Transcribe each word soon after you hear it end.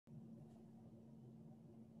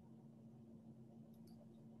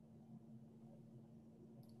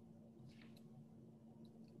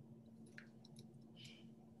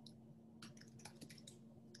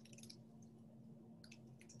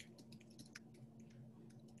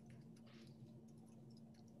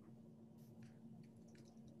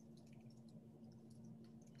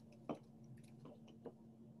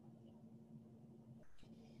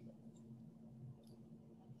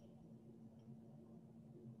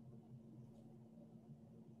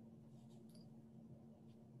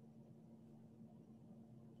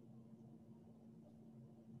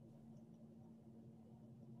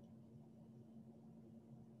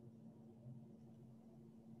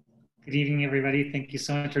Good evening, everybody. Thank you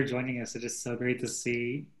so much for joining us. It is so great to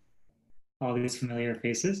see all these familiar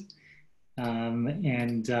faces.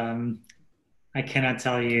 And I cannot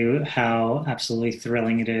tell you how absolutely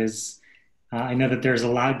thrilling it is. I know that there's a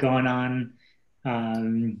lot going on,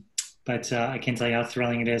 um, but I can tell you how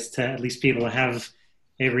thrilling it is to at least be able to have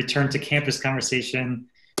a return to campus conversation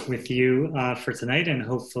with you for tonight, and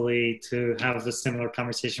hopefully to have a similar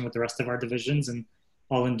conversation with the rest of our divisions and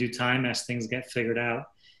all in due time as things get figured out.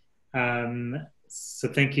 So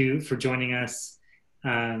thank you for joining us.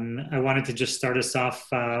 I wanted to just start us off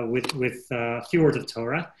with a few words of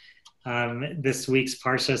Torah. This week's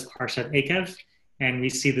Parsha is Parshat Ekev, and we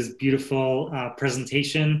see this beautiful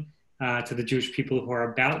presentation to the Jewish people who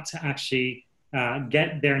are about to actually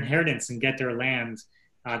get their inheritance and get their land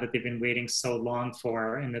that they've been waiting so long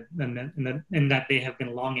for, and that they have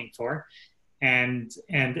been longing for. And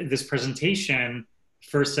this presentation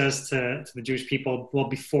first says to the Jewish people, well,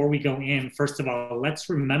 before we go in, first of all, let's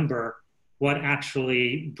remember what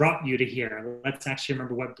actually brought you to here. Let's actually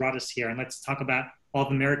remember what brought us here. And let's talk about all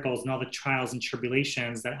the miracles and all the trials and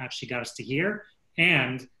tribulations that actually got us to here.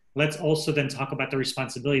 And let's also then talk about the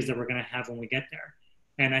responsibilities that we're going to have when we get there.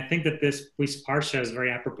 And I think that this week's Parsha is very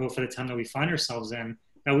apropos for the time that we find ourselves in,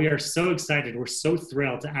 that we are so excited, we're so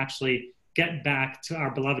thrilled to actually get back to our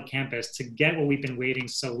beloved campus, to get what we've been waiting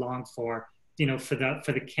so long for, for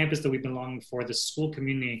the campus that we've been longing for, the school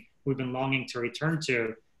community we've been longing to return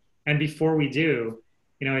to. And before we do,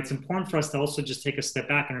 it's important for us to also just take a step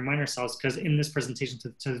back and remind ourselves, because in this presentation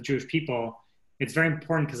to the Jewish people, it's very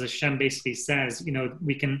important because Hashem basically says,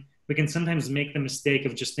 we can sometimes make the mistake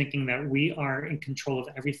of just thinking that we are in control of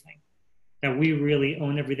everything, that we really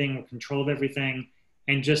own everything, we're in control of everything,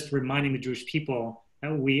 and just reminding the Jewish people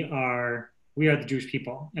that we are the Jewish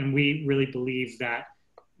people, and we really believe that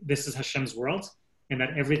this is Hashem's world, and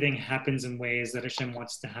that everything happens in ways that Hashem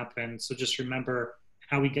wants to happen. So just remember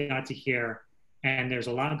how we got to here. And there's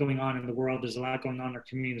a lot going on in the world. There's a lot going on in our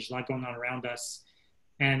community. There's a lot going on around us.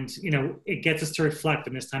 And, it gets us to reflect.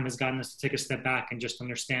 And this time has gotten us to take a step back and just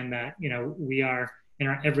understand that, we are in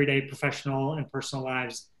our everyday professional and personal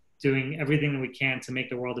lives doing everything that we can to make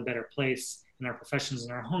the world a better place in our professions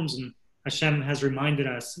and our homes. And Hashem has reminded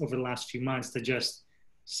us over the last few months to just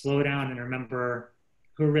slow down and remember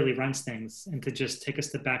who really runs things, and to just take a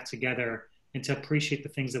step back together and to appreciate the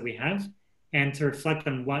things that we have, and to reflect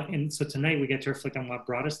on and so tonight we get to reflect on what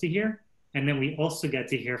brought us to here. And then we also get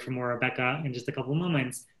to hear from Rebecca in just a couple of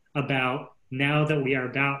moments about, now that we are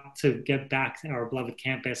about to get back to our beloved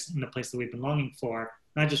campus and the place that we've been longing for,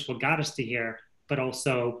 not just what got us to here, but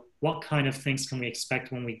also what kind of things can we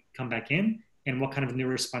expect when we come back in, and what kind of new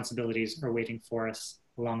responsibilities are waiting for us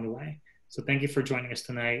along the way. So thank you for joining us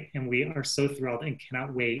tonight. And we are so thrilled and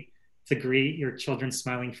cannot wait to greet your children's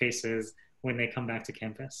smiling faces when they come back to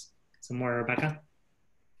campus. So more, Rebecca.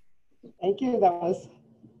 Thank you. That was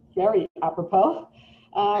very apropos.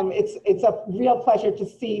 It's a real pleasure to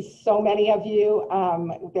see so many of you.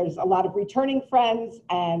 There's a lot of returning friends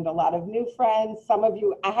and a lot of new friends. Some of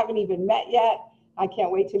you I haven't even met yet. I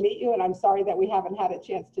can't wait to meet you, and I'm sorry that we haven't had a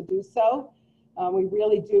chance to do so. We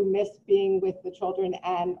really do miss being with the children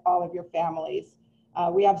and all of your families.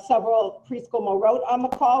 We have several preschool morot on the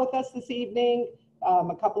call with us this evening.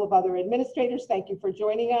 A couple of other administrators, thank you for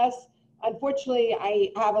joining us. Unfortunately,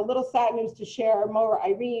 I have a little sad news to share. Mora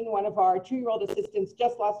Irene, one of our 2-year-old assistants,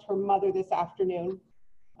 just lost her mother this afternoon.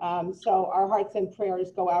 So our hearts and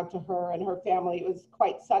prayers go out to her and her family. It was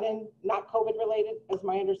quite sudden, not COVID related, as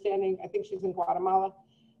my understanding. I think she's in Guatemala,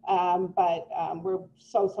 but we're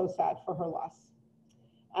so sad for her loss.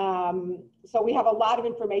 So we have a lot of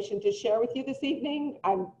information to share with you this evening.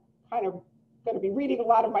 I'm kind of going to be reading a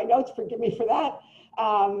lot of my notes, forgive me for that.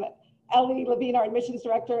 Ellie Levine, our admissions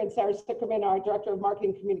director, and Sarah Stickerman, our director of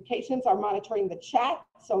marketing communications, are monitoring the chat.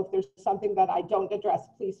 So if there's something that I don't address,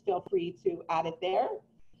 please feel free to add it there.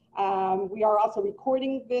 We are also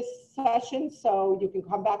recording this session, so you can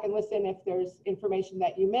come back and listen if there's information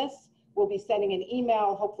that you miss. We'll be sending an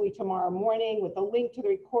email hopefully tomorrow morning with a link to the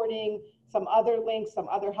recording, some other links, some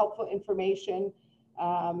other helpful information,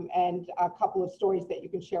 and a couple of stories that you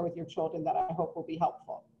can share with your children that I hope will be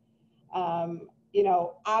helpful.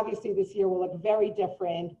 Obviously this year will look very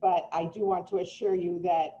different, but I do want to assure you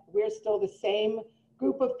that we're still the same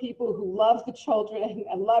group of people who love the children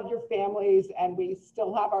and love your families, and we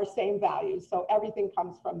still have our same values. So everything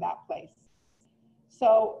comes from that place.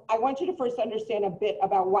 So I want you to first understand a bit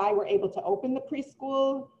about why we're able to open the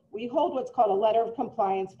preschool. We hold what's called a letter of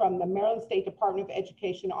compliance from the Maryland State Department of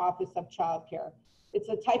Education Office of Child Care. It's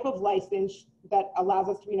a type of license that allows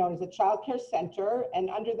us to be known as a child care center, and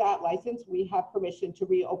under that license, we have permission to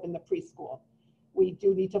reopen the preschool. we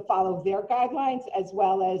do need to follow their guidelines as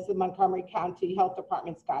well as the Montgomery County Health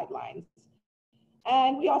Department's guidelines.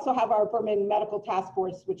 And we also have our Berman Medical Task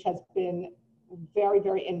Force, which has been very,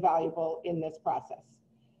 very invaluable in this process.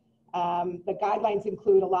 The guidelines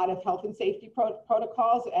include a lot of health and safety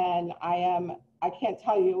protocols, and I can't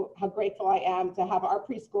tell you how grateful I am to have our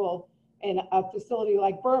preschool in a facility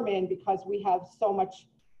like Berman, because we have so much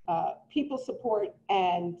people support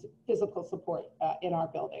and physical support in our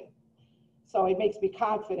building. So it makes me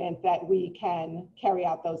confident that we can carry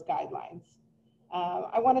out those guidelines.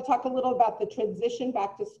 I want to talk a little about the transition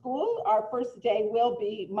back to school. Our first day will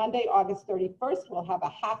be Monday, August 31st. We'll have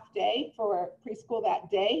a half day for preschool that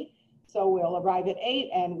day. So we'll arrive at 8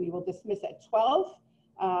 and we will dismiss at 12.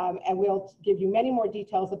 And we'll give you many more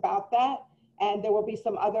details about that. And there will be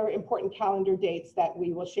some other important calendar dates that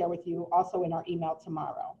we will share with you also in our email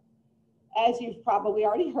tomorrow. As you've probably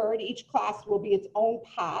already heard, each class will be its own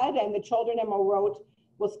pod, and the children in Monroe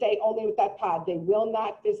will stay only with that pod. They will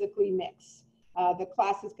not physically mix. The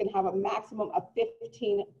classes can have a maximum of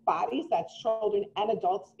 15 bodies, that's children and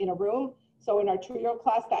adults in a room. So in our 2-year-old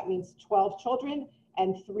class, that means 12 children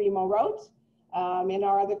and 3 Monroes. In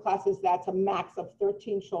our other classes, that's a max of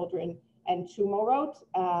 13 children and 2 Monroes.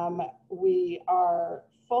 We are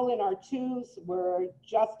full in our 2s. We're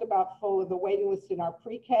just about full of the waiting list in our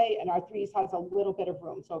pre-K, and our 3s has a little bit of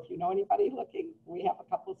room. So if you know anybody looking, we have a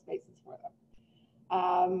couple of spaces for them.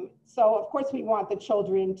 So of course we want the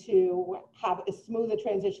children to have as smooth a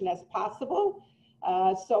transition as possible.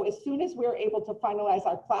 So as soon as we're able to finalize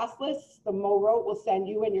our class lists, the Monroe will send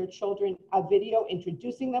you and your children a video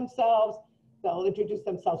introducing themselves. They'll introduce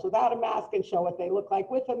themselves without a mask and show what they look like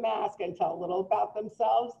with a mask and tell a little about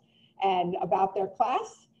themselves and about their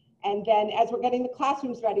class. And then as we're getting the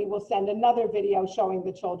classrooms ready, we'll send another video showing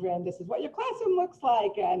the children, this is what your classroom looks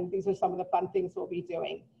like, and these are some of the fun things we'll be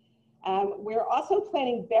doing. We're also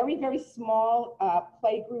planning very, very small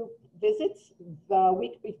playgroup visits the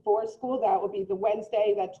week before school. That will be the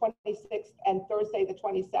Wednesday, the 26th, and Thursday, the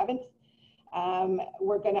 27th.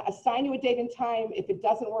 We're going to assign you a date and time. If it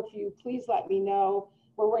doesn't work for you, please let me know.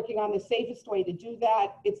 We're working on the safest way to do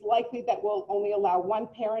that. It's likely that we'll only allow 1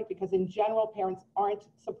 parent, because in general, parents aren't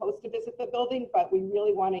supposed to visit the building, but we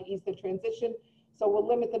really want to ease the transition. So we'll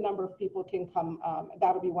limit the number of people can come.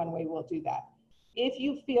 That'll be one way we'll do that. If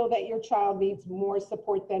you feel that your child needs more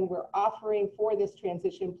support than we're offering for this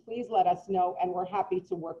transition, please let us know, and we're happy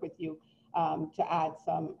to work with you to add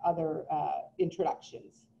some other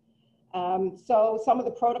introductions. So some of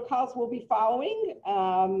the protocols we'll be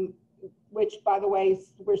following, which, by the way,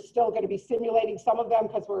 we're still going to be simulating some of them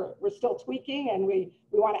because we're still tweaking, and we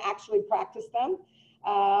want to actually practice them.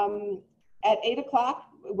 At 8 o'clock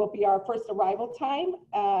will be our first arrival time.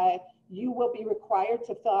 You will be required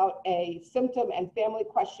to fill out a symptom and family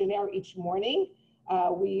questionnaire each morning.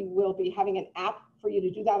 We will be having an app for you to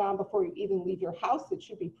do that on before you even leave your house. It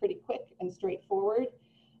should be pretty quick and straightforward.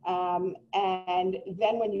 And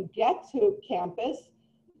then when you get to campus,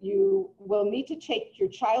 you will need to take your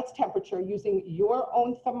child's temperature using your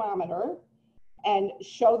own thermometer and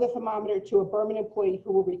show the thermometer to a Berman employee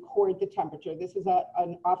who will record the temperature. This is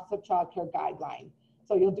an Office of Child Care guideline.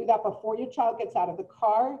 So you'll do that before your child gets out of the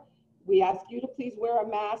car. We ask you to please wear a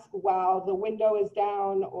mask while the window is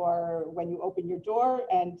down or when you open your door.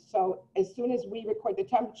 And so as soon as we record the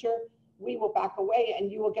temperature, we will back away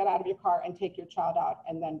and you will get out of your car and take your child out,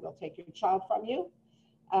 and then we'll take your child from you.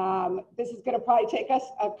 This is going to probably take us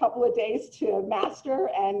a couple of days to master,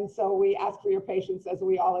 and so we ask for your patience as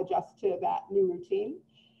we all adjust to that new routine.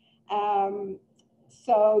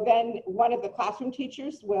 So then one of the classroom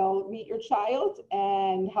teachers will meet your child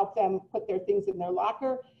and help them put their things in their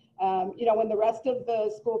locker. You know, when the rest of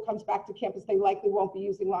the school comes back to campus, they likely won't be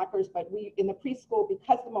using lockers, but we in the preschool,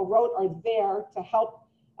 because the Monroe are there to help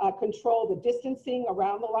control the distancing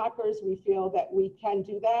around the lockers, we feel that we can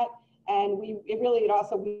do that. And we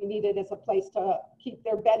need it as a place to keep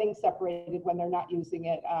their bedding separated when they're not using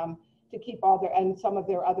it, to keep all their, and some of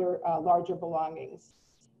their other larger belongings.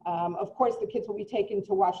 Of course, the kids will be taken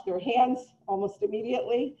to wash their hands almost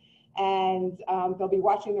immediately, and they'll be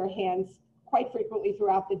washing their hands quite frequently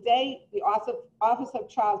throughout the day. The Office of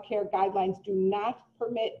Child Care guidelines do not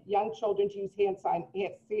permit young children to use hand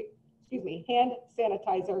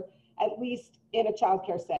sanitizer, at least in a child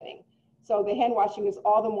care setting. So the hand washing is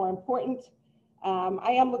all the more important.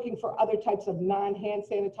 I am looking for other types of non-hand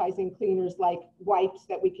sanitizing cleaners, like wipes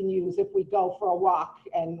that we can use if we go for a walk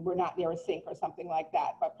and we're not near a sink or something like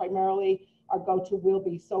that. But primarily our go-to will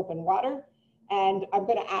be soap and water. And I'm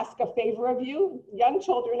going to ask a favor of you. Young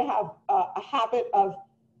children have a habit of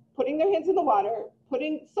putting their hands in the water,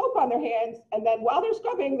 putting soap on their hands, and then while they're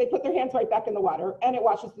scrubbing, they put their hands right back in the water, and it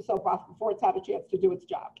washes the soap off before it's had a chance to do its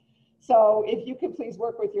job. So if you could please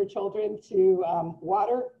work with your children to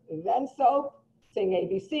water, then soap, sing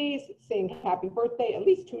ABCs, sing happy birthday at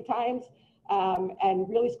least 2 times, and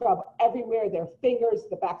really scrub everywhere, their fingers,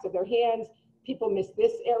 the backs of their hands. People miss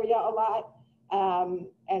this area a lot.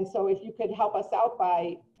 And so if you could help us out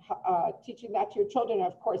by teaching that to your children,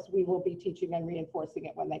 of course, we will be teaching and reinforcing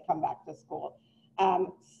it when they come back to school.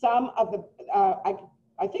 Some of the, I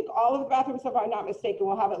think all of the bathrooms, if I'm not mistaken,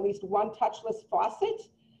 will have at least one touchless faucet.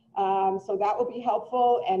 So that will be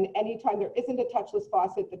helpful. And anytime there isn't a touchless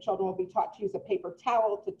faucet, the children will be taught to use a paper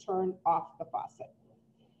towel to turn off the faucet.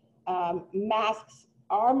 Masks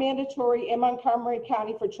are mandatory in Montgomery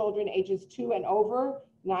County for children ages 2 and over,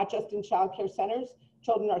 not just in child care centers.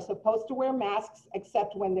 Children are supposed to wear masks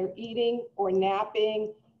except when they're eating or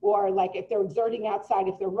napping, or like if they're exerting outside,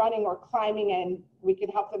 if they're running or climbing and we can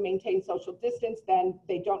help them maintain social distance, then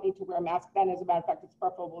they don't need to wear a mask. Then, as a matter of fact, it's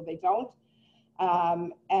preferable they don't. I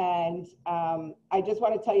just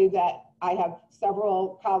want to tell you that I have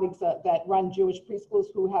several colleagues that run Jewish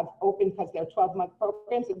preschools who have opened because they're 12-month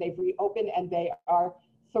programs, and they've reopened, and they are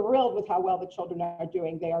thrilled with how well the children are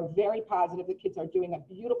doing. They are very positive. The kids are doing a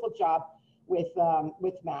beautiful job with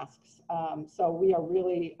masks. So we are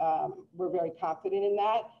really, we're very confident in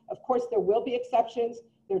that. Of course, there will be exceptions.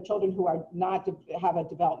 There are children who are not have a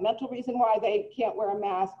developmental reason why they can't wear a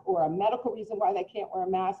mask, or a medical reason why they can't wear a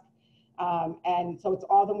mask. And so it's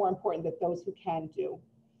all the more important that those who can do.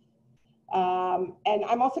 And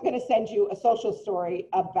I'm also going to send you a social story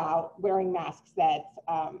about wearing masks that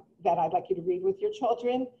I'd like you to read with your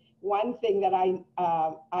children. One thing that I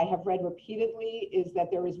have read repeatedly is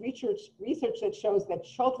that there is research that shows that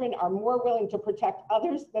children are more willing to protect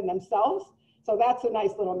others than themselves. So that's a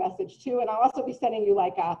nice little message too. And I'll also be sending you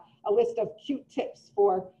like a list of cute tips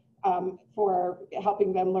for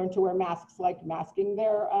helping them learn to wear masks, like masking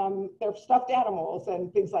their stuffed animals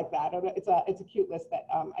and things like that. It's a cute list that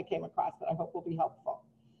I came across that I hope will be helpful.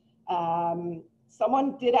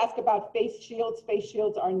 Someone did ask about face shields. Face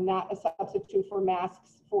shields are not a substitute for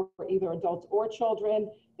masks for either adults or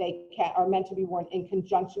children. They are meant to be worn in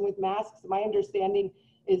conjunction with masks. My understanding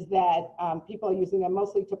is that people are using them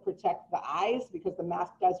mostly to protect the eyes, because the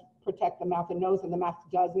mask does protect the mouth and nose, and the mask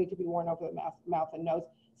does need to be worn over the mouth and nose.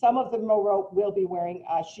 Some of them will be wearing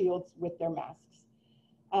shields with their masks.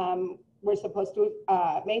 We're supposed to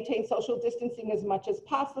maintain social distancing as much as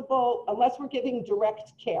possible, unless we're giving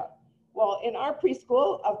direct care. Well, in our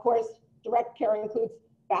preschool, of course, direct care includes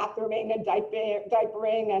bathrooming and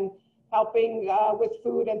diapering and helping with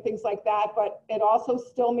food and things like that, but it also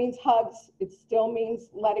still means hugs. It still means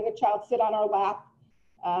letting a child sit on our lap.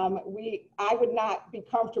 I would not be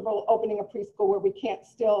comfortable opening a preschool where we can't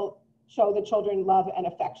still show the children love and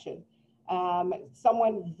affection.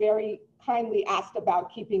 Someone very kindly asked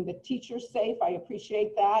about keeping the teachers safe. I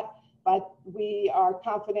appreciate that, but we are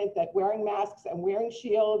confident that wearing masks and wearing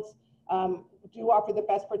shields do offer the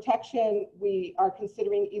best protection. We are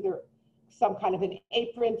considering either some kind of an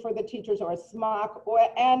apron for the teachers or a smock,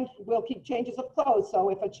 and we'll keep changes of clothes. So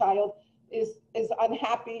if a child is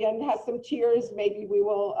unhappy and has some tears, maybe we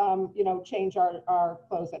will change our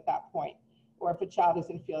clothes at that point, or if a child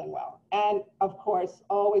isn't feeling well. And of course,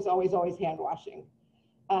 always, always, always hand washing.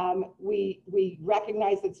 We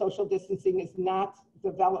recognize that social distancing is not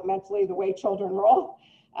developmentally the way children roll.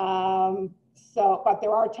 But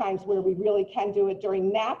there are times where we really can do it.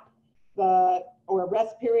 During nap or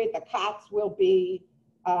rest period, the cots will be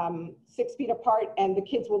 6 feet apart, and the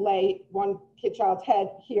kids will lay one child's head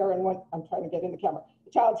here and one, I'm trying to get in the camera,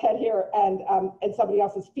 the child's head here and somebody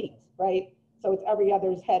else's feet, right? So it's every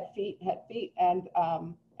other's head, feet, and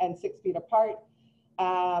 6 feet apart.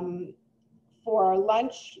 For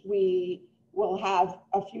lunch, we will have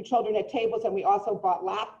a few children at tables, and we also bought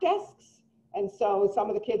lap desks. And so some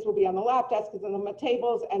of the kids will be on the lap desks and on the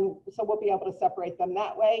tables, and so we'll be able to separate them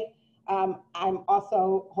that way. I'm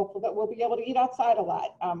also hopeful that we'll be able to eat outside a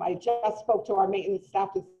lot. I just spoke to our maintenance staff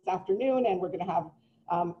this afternoon, and we're going to have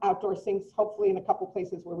outdoor sinks, hopefully in a couple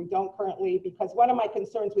places where we don't currently, because one of my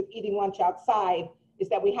concerns with eating lunch outside is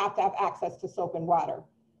that we have to have access to soap and water.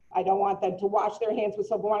 I don't want them to wash their hands with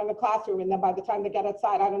soap and water in the classroom, and then by the time they get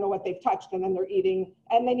outside, I don't know what they've touched, and then they're eating,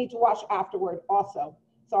 and they need to wash afterward also.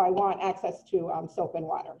 So I want access to soap and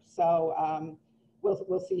water. So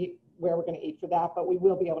we'll see where we're going to eat for that, but we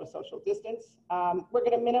will be able to social distance. We're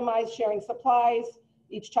going to minimize sharing supplies.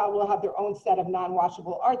 Each child will have their own set of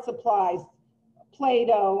non-washable art supplies,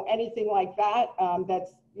 Play-Doh, anything like that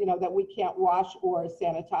that we can't wash or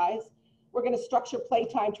sanitize. We're going to structure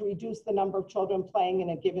playtime to reduce the number of children playing in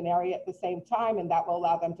a given area at the same time, and that will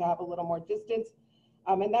allow them to have a little more distance.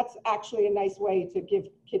 And that's actually a nice way to give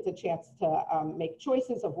kids a chance to make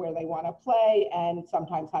choices of where they want to play, and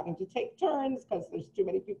sometimes having to take turns because there's too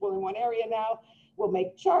many people in one area now. We'll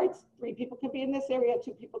make charts. 3 people can be in this area,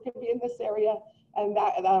 2 people can be in this area, and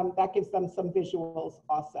that gives them some visuals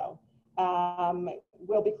also.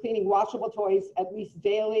 We'll be cleaning washable toys at least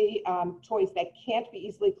daily, toys that can't be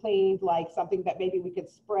easily cleaned, like something that maybe we could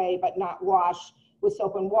spray but not wash with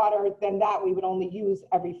soap and water, then that we would only use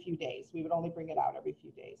every few days. We would only bring it out every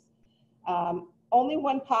few days. Only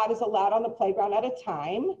 1 pod is allowed on the playground at a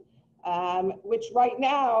time, which right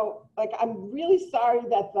now, like, I'm really sorry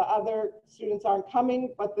that the other students aren't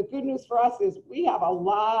coming, but the good news for us is we have a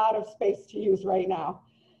lot of space to use right now.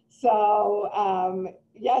 So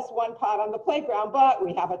yes, 1 pod on the playground, but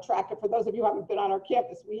we have a track. For those of you who haven't been on our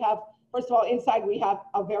campus, we have, first of all, inside we have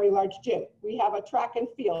a very large gym. We have a track and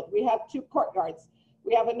field. We have 2 courtyards.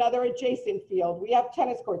 We have another adjacent field. We have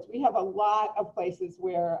tennis courts. We have a lot of places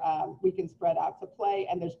where we can spread out to play,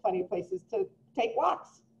 and there's plenty of places to take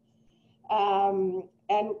walks. And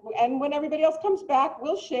when everybody else comes back,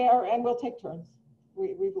 we'll share and we'll take turns.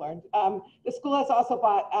 We've learned. The school has also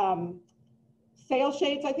bought sail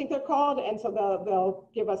shades, I think they're called, and so they'll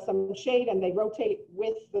give us some shade, and they rotate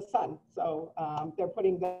with the sun. So they're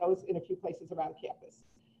putting those in a few places around campus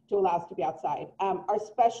to allow us to be outside. Our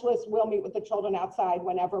specialists will meet with the children outside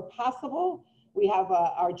whenever possible. We have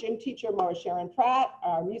our gym teacher, Maura Sharon Pratt,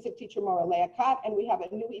 our music teacher, Maura Leah Cott, and we have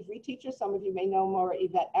a new Ivri teacher. Some of you may know Maura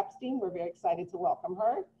Yvette Epstein. We're very excited to welcome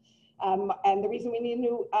her. And the reason we need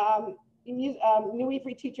new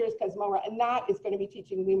Ivri teacher is because Maura Anat is going to be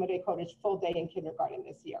teaching Limudei Kodesh full day in kindergarten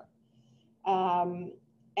this year.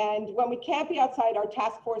 And when we can't be outside, our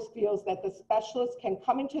task force feels that the specialists can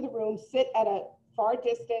come into the room, sit at a far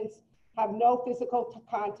distance, have no physical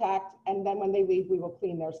contact, and then when they leave, we will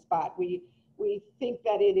clean their spot. We think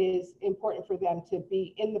that it is important for them to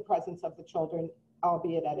be in the presence of the children,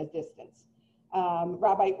 albeit at a distance.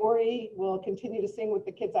 Rabbi Uri will continue to sing with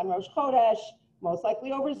the kids on Rosh Chodesh, most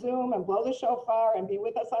likely over Zoom, and blow the shofar and be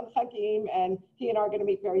with us on Chagim, and he and I are going to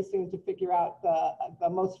meet very soon to figure out the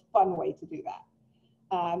most fun way to do that.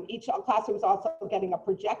 Each classroom is also getting a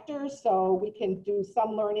projector, so we can do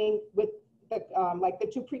some learning with like the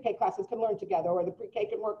 2 pre-K classes can learn together, or the pre-K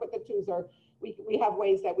can work with the 2s, or we have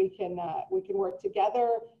ways that we can work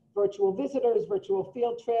together, virtual visitors, virtual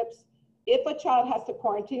field trips. If a child has to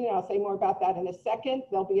quarantine, and I'll say more about that in a second,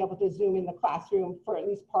 they'll be able to Zoom in the classroom for at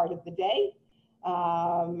least part of the day.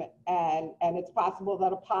 And it's possible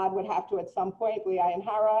that a pod would have to at some point, Leah and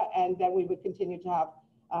Hara, and then we would continue to have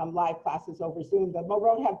live classes over Zoom. The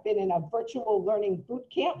Morot have been in a virtual learning boot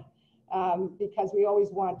camp because we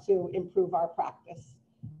always want to improve our practice.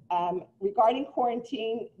 Regarding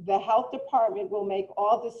quarantine, the health department will make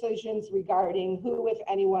all decisions regarding who, if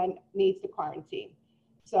anyone, needs to quarantine.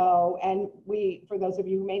 So, and for those of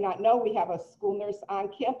you who may not know, we have a school nurse on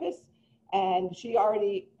campus, and she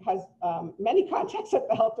already has many contacts at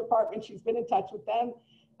the health department. She's been in touch with them.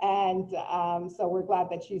 And so we're glad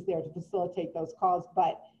that she's there to facilitate those calls,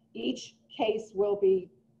 but each case will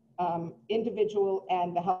be individual,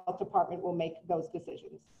 and the health department will make those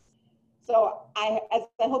decisions. So as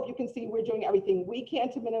I hope you can see, we're doing everything we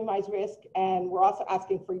can to minimize risk, and we're also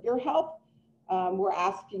asking for your help. We're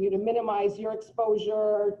asking you to minimize your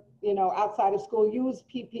exposure, outside of school. Use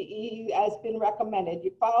PPE as been recommended.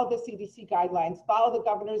 You follow the CDC guidelines, follow the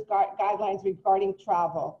governor's guidelines regarding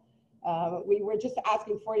travel. We were just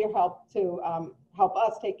asking for your help to help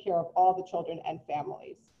us take care of all the children and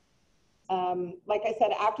families. Like I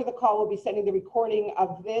said, after the call, we'll be sending the recording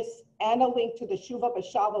of this and a link to the Shuva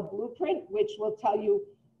B'Shalva blueprint, which will tell you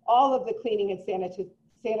all of the cleaning and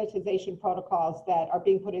sanitization protocols that are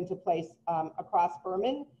being put into place across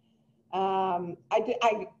Berman.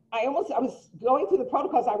 I was going through the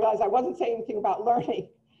protocols, I realized I wasn't saying anything about learning.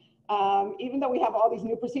 Even though we have all these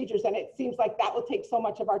new procedures, and it seems like that will take so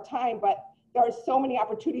much of our time, but there are so many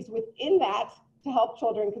opportunities within that to help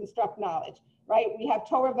children construct knowledge, right? We have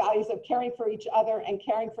Torah values of caring for each other and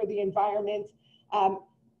caring for the environment.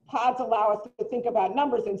 Pods allow us to think about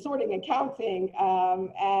numbers and sorting and counting,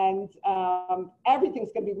 and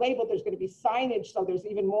everything's going to be labeled. There's going to be signage, so there's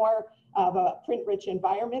even more of a print-rich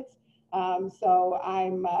environment. So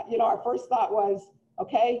our first thought was,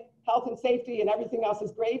 okay, health and safety and everything else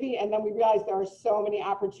is gravy, and then we realized there are so many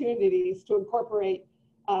opportunities to incorporate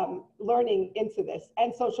learning into this,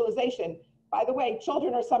 and socialization. By the way,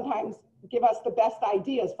 children are sometimes give us the best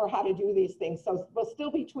ideas for how to do these things, so we'll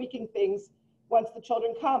still be tweaking things once the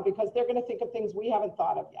children come, because they're going to think of things we haven't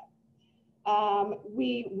thought of yet.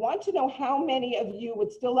 We want to know how many of you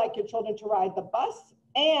would still like your children to ride the bus,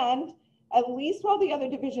 and at least while the other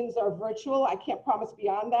divisions are virtual, I can't promise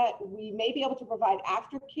beyond that, we may be able to provide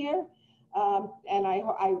aftercare. And I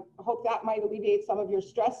hope that might alleviate some of your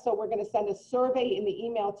stress. So we're going to send a survey in the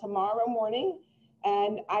email tomorrow morning.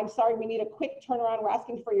 And I'm sorry, we need a quick turnaround. We're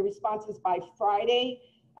asking for your responses by Friday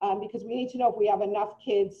because we need to know if we have enough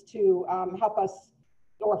kids to help us,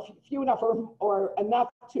 or few enough or enough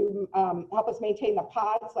to help us maintain the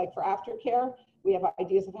pods, like for aftercare. We have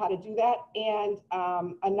ideas of how to do that, and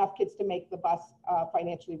enough kids to make the bus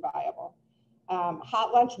financially viable.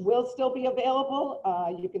 Hot lunch will still be available.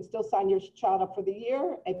 You can still sign your child up for the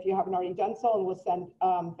year if you haven't already done so, and we'll send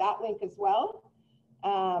that link as well.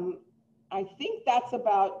 I think that's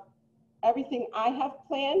about everything I have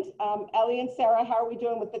planned. Ellie and Sarah, how are we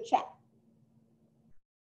doing with the chat?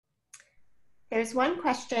 There's one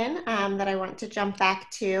question that I want to jump back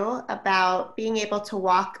to about being able to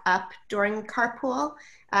walk up during carpool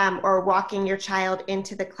or walking your child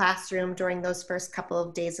into the classroom during those first couple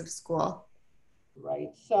of days of school.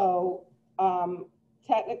 Right, so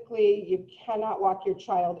technically you cannot walk your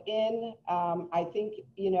child in. I think,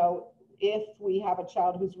 you know, if we have a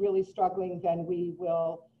child who's really struggling, then we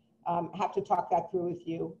will have to talk that through with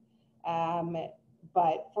you.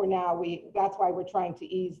 But for now, that's why we're trying to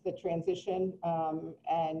ease the transition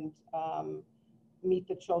and meet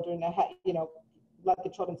the children ahead, you know, let the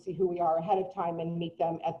children see who we are ahead of time and meet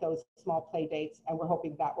them at those small play dates. And we're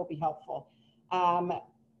hoping that will be helpful.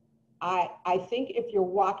 I think if you're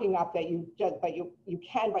walking up that you can, but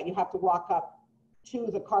you have to walk up to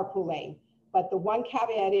the carpool lane. But the one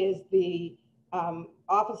caveat is the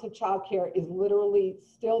Office of Child Care is literally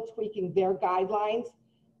still tweaking their guidelines.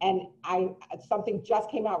 And something just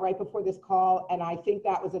came out right before this call, and I think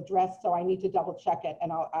that was addressed, so I need to double check it,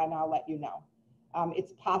 and I'll let you know.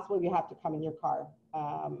 It's possible you have to come in your car,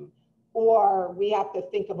 or we have to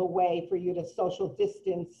think of a way for you to social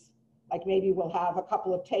distance. Like maybe we'll have a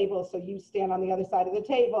couple of tables, so you stand on the other side of the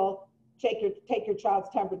table, take your child's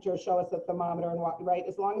temperature, show us the thermometer, and walk, right?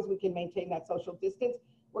 As long as we can maintain that social distance,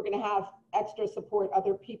 we're going to have extra support,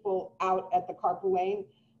 other people out at the carpool lane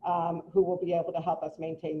who will be able to help us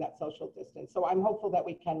maintain that social distance. So I'm hopeful that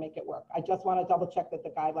we can make it work. I just want to double check that the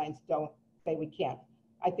guidelines don't say we can't.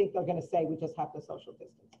 I think they're going to say we just have to social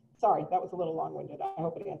distance. Sorry, that was a little long-winded. I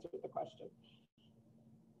hope it answered the question.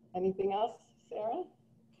 Anything else, Sarah?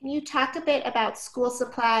 Can you talk a bit about school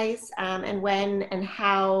supplies and when and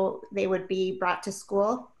how they would be brought to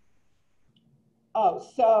school? Oh,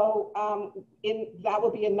 so that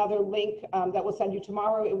will be another link that we'll send you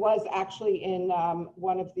tomorrow. It was actually in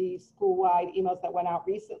one of the school-wide emails that went out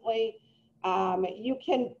recently. You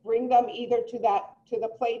can bring them either to the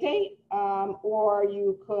play date, or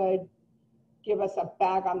you could give us a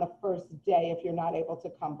bag on the first day if you're not able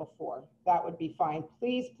to come before. That would be fine.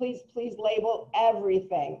 Please, please, please label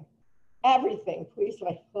everything. Everything, please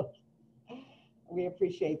label. We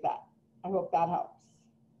appreciate that. I hope that helps.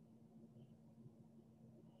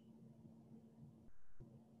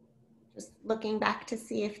 Just looking back to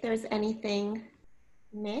see if there's anything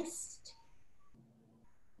missed.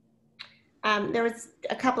 There was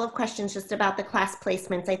a couple of questions just about the class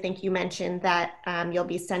placements. I think you mentioned that you'll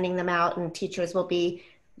be sending them out and teachers will be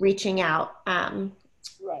reaching out.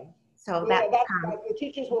 Right. So yeah, the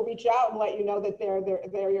teachers will reach out and let you know that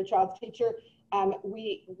they're your child's teacher.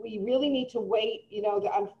 We really need to wait. You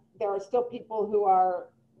know, there are still people who are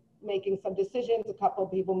making some decisions. A couple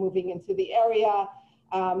of people moving into the area.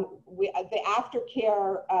 The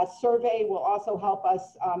aftercare survey will also help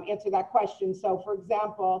us answer that question. So, for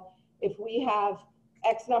example, if we have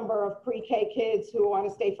X number of pre-K kids who want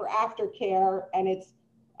to stay for aftercare and it's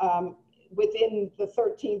within the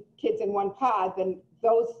 13 kids in one pod, then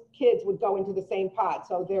those kids would go into the same pod.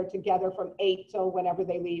 So they're together from 8 till whenever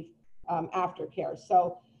they leave aftercare.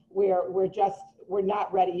 So we're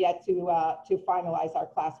not ready yet to finalize our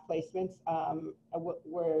class placements.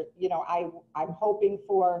 You know, I'm hoping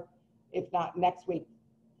for, if not next week,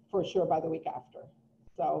 for sure by the week after.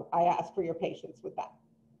 So I ask for your patience with that.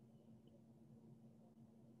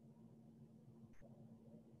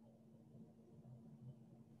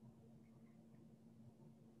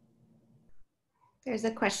 There's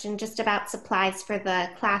a question just about supplies for the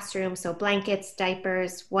classroom. So blankets,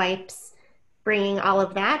 diapers, wipes, bringing all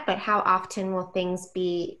of that, but how often will things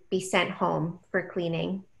be sent home for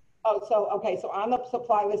cleaning? Oh, so, okay, so on the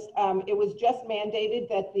supply list, it was just mandated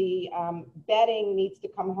that the bedding needs to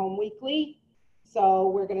come home weekly. So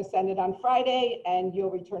we're gonna send it on Friday and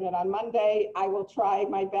you'll return it on Monday. I will try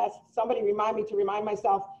my best. Somebody remind me to remind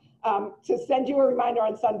myself to send you a reminder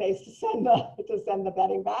on Sundays to send the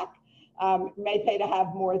bedding back. may pay to have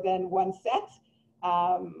more than one set.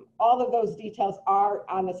 All of those details are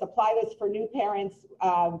on the supply list for new parents.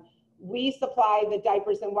 We supply the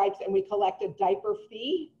diapers and wipes, and we collect a diaper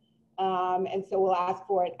fee. And so we'll ask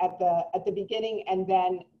for it at the beginning, and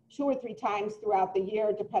then 2 or 3 times throughout the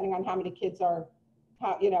year, depending on how many kids are,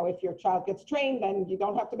 if your child gets trained, then you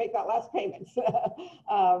don't have to make that last payment. So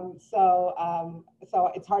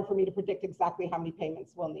it's hard for me to predict exactly how many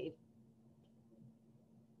payments we'll need.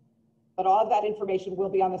 But all of that information will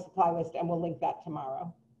be on the supply list, and we'll link that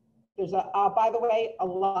tomorrow. There's by the way, a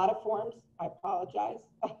lot of forms. I apologize,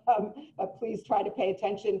 but please try to pay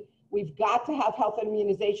attention. We've got to have health and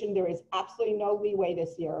immunization. There is absolutely no leeway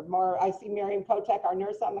this year. I see Miriam Kotek, our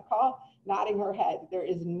nurse on the call, nodding her head. There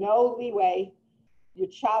is no leeway. Your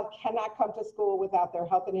child cannot come to school without their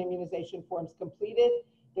health and immunization forms completed.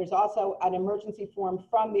 There's also an emergency form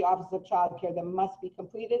from the Office of Child Care that must be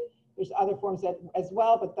completed. There's other forms as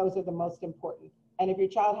well, but those are the most important. And if your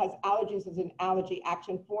child has allergies, there's an allergy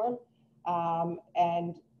action form.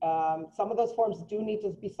 Some of those forms do need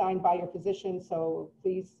to be signed by your physician, so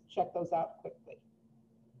please check those out quickly.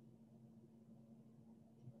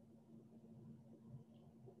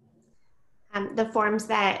 The forms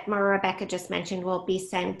that Maura Rebecca just mentioned will be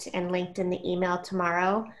sent and linked in the email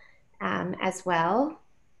tomorrow as well.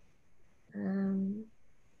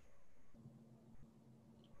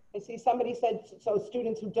 I see somebody said, so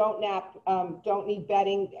students who don't nap don't need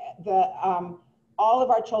bedding. All of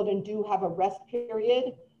our children do have a rest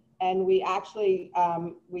period, and we actually,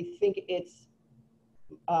 we think it's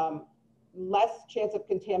less chance of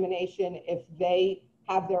contamination if they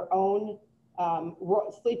have their own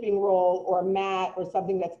sleeping roll or mat or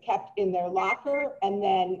something that's kept in their locker, and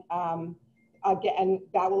then again,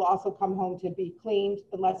 that will also come home to be cleaned,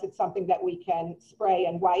 unless it's something that we can spray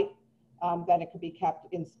and wipe, then it could be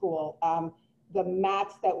kept in school. The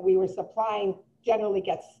mats that we were supplying generally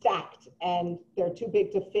get stacked, and they're too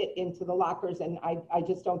big to fit into the lockers, and I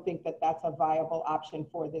just don't think that that's a viable option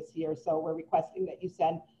for this year. So we're requesting that you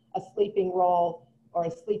send a sleeping roll or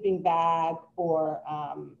a sleeping bag, or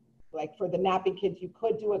like for the napping kids, you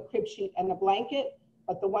could do a crib sheet and a blanket,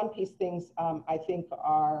 but the one-piece things I think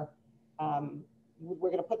are, we're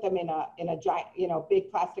going to put them in a giant, big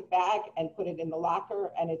plastic bag and put it in the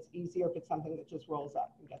locker, and it's easier if it's something that just rolls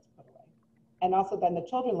up and gets put away. And also then the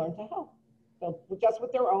children learn to help. They'll just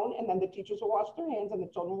with their own, and then the teachers will wash their hands, and the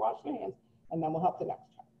children will wash their hands, and then we'll help the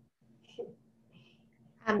next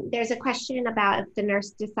child. There's a question about if the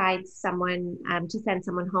nurse decides to send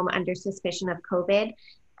someone home under suspicion of COVID.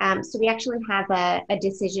 So we actually have a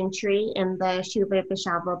decision tree in the Shuvah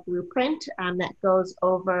B'Shalva blueprint that goes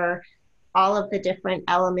over all of the different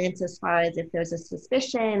elements as far as if there's a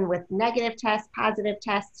suspicion with negative test, positive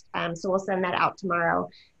test. So we'll send that out tomorrow,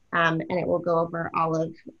 and it will go over all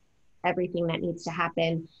of everything that needs to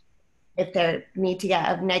happen. If they need to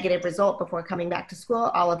get a negative result before coming back to school,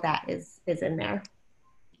 all of that is in there.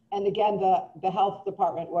 And again, the health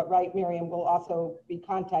department, right, Miriam, will also be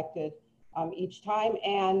contacted each time,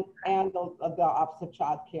 and the Office of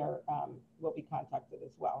Child Care will be contacted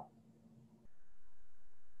as well.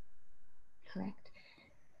 Correct.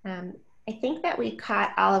 I think that we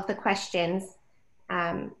caught all of the questions.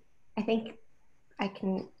 I think I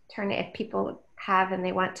can turn it if people have and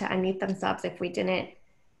they want to unmute themselves if we didn't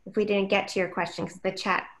get to your question, because the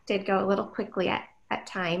chat did go a little quickly at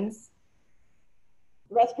times.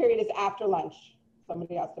 Rest period is after lunch.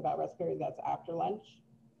 Somebody asked about rest period, that's after lunch.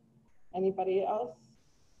 Anybody else?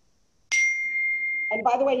 And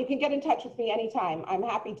by the way, you can get in touch with me anytime. I'm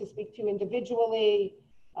happy to speak to you individually.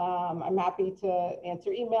 I'm happy to answer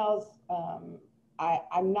emails.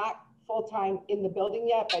 I'm not full-time in the building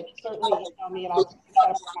yet, but certainly email me and I'll set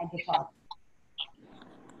up time to talk.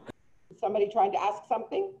 Is somebody trying to ask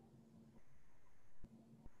something?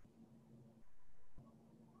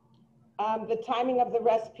 The timing of the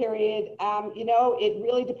rest period, it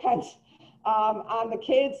really depends on the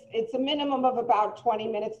kids. It's a minimum of about 20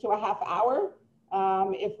 minutes to a half hour.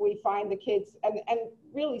 If we find the kids, and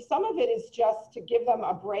really some of it is just to give them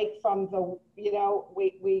a break from the,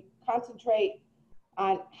 we concentrate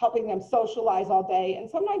on helping them socialize all day. And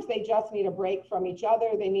sometimes they just need a break from each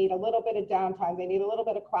other. They need a little bit of downtime. They need a little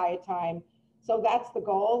bit of quiet time. So that's the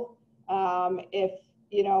goal. If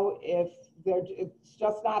it's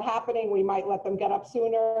just not happening, we might let them get up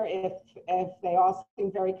sooner if they all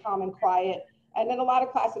seem very calm and quiet. And then a lot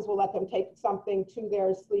of classes will let them take something to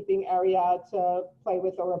their sleeping area to play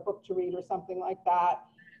with, or a book to read or something like that.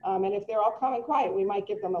 And if they're all calm and quiet, we might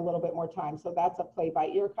give them a little bit more time. So that's a play by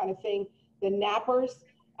ear kind of thing. The nappers,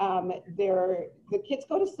 the kids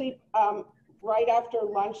go to sleep right after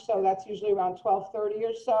lunch, so that's usually around 12:30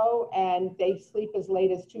 or so, and they sleep as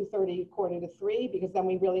late as 2:30, quarter to 3, because then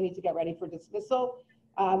we really need to get ready for dismissal.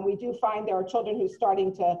 We do find there are children who's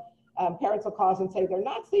starting to, parents will call us and say they're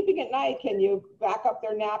not sleeping at night. Can you back up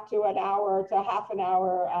their nap to an hour to half an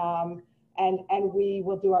hour? And we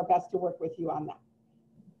will do our best to work with you on that.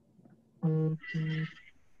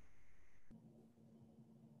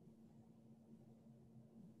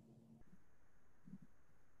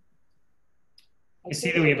 I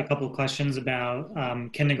see that we have a couple of questions about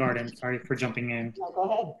kindergarten. Sorry for jumping in. No, go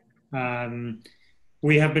ahead.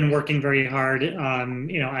 We have been working very hard.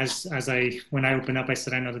 When I opened up, I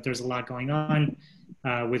said I know that there's a lot going on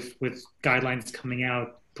with guidelines coming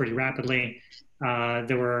out pretty rapidly.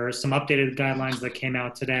 There were some updated guidelines that came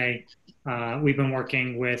out today. We've been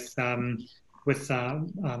working with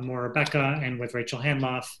more Rebecca and with Rachel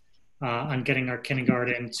Hanloff on getting our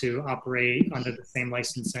kindergarten to operate under the same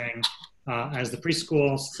licensing as the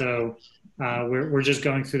preschool. So we're just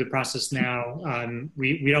going through the process now.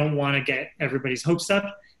 We don't want to get everybody's hopes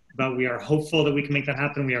up, but we are hopeful that we can make that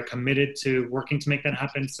happen. We are committed to working to make that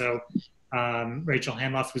happen. So Rachel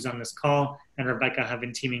Hanloff, who's on this call, and Rebecca have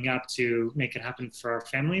been teaming up to make it happen for our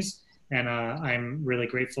families. And I'm really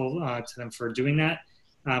grateful to them for doing that.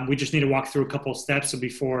 We just need to walk through a couple of steps. So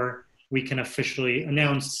before we can officially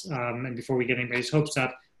announce and before we get anybody's hopes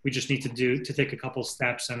up, we just need to take a couple of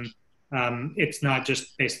steps. And it's not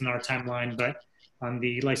just based on our timeline, but on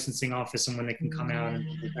the licensing office and when they can come out and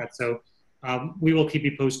things like that. So we will keep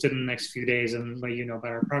you posted in the next few days and let you know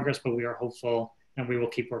about our progress, but we are hopeful and we will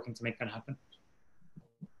keep working to make that happen.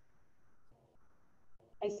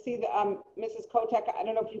 I see that Mrs. Kotek, I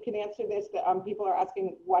don't know if you can answer this, that people are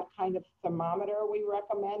asking what kind of thermometer we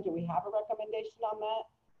recommend. Do we have a recommendation on that?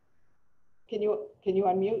 Can you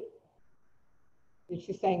unmute?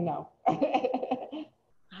 She's saying no.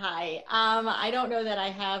 Hi, I don't know that I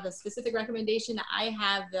have a specific recommendation. I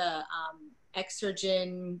have the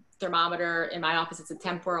Exergen thermometer in my office. It's a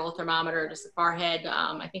temporal thermometer, just a Farhead.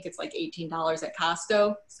 I think it's like $18 at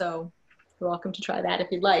Costco. So you're welcome to try that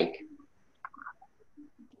if you'd like.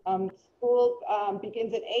 School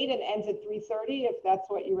begins at 8 and ends at 3:30 if that's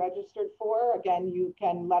what you registered for. Again, you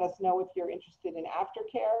can let us know if you're interested in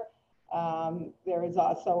aftercare. There is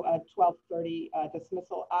also a 12:30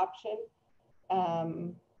 dismissal option.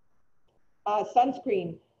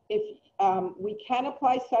 Sunscreen. If we can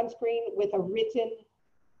apply sunscreen with a written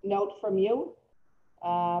note from you.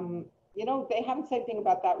 You know, they haven't said anything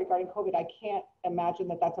about that regarding COVID. I can't imagine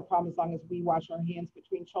that that's a problem as long as we wash our hands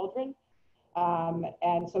between children.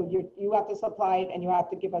 And so you have to supply it and you have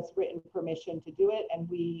to give us written permission to do it. And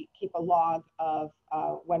we keep a log of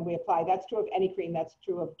when we apply. That's true of any cream. That's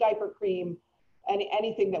true of diaper cream.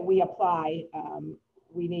 Anything that we apply,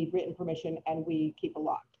 we need written permission and we keep a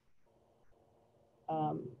log.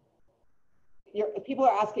 People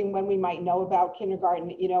are asking when we might know about kindergarten.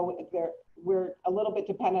 You know, we're a little bit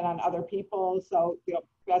dependent on other people. So the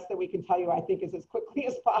best that we can tell you, I think, is as quickly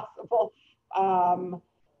as possible.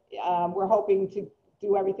 We're hoping to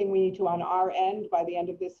do everything we need to on our end by the end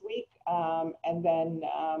of this week. And then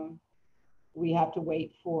we have to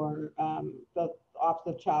wait for the Office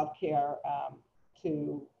of Child Care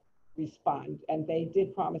to respond. And they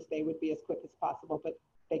did promise they would be as quick as possible, but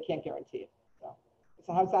they can't guarantee it.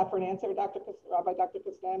 So how's that for an answer, Dr.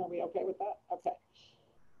 Kustan? Are we okay with that? Okay.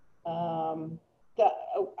 The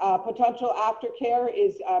potential aftercare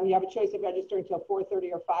is you have a choice of registering until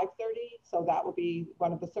 4:30 or 5:30. So that will be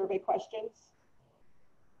one of the survey questions.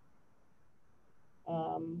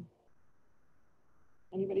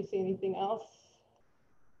 Anybody see anything else?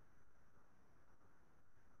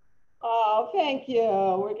 Oh, thank you.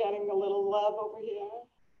 We're getting a little love over here.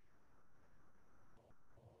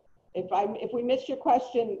 If we missed your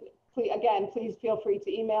question, please feel free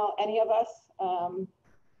to email any of us.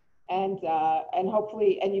 And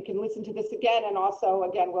hopefully, and you can listen to this again. And also,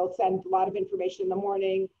 again, we'll send a lot of information in the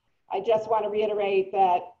morning. I just want to reiterate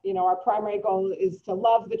that, you know, our primary goal is to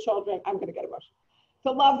love the children. I'm going to get emotional.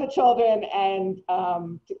 To love the children and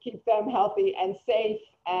to keep them healthy and safe.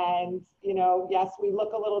 And, you know, yes, we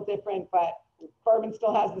look a little different, but Furman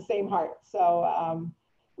still has the same heart. So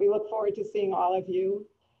we look forward to seeing all of you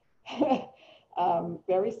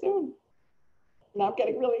very soon. Now I'm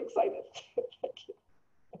getting really excited. Thank you.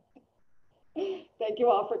 Thank you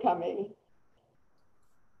all for coming.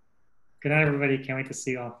 Good night, everybody. Can't wait to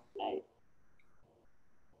see you all.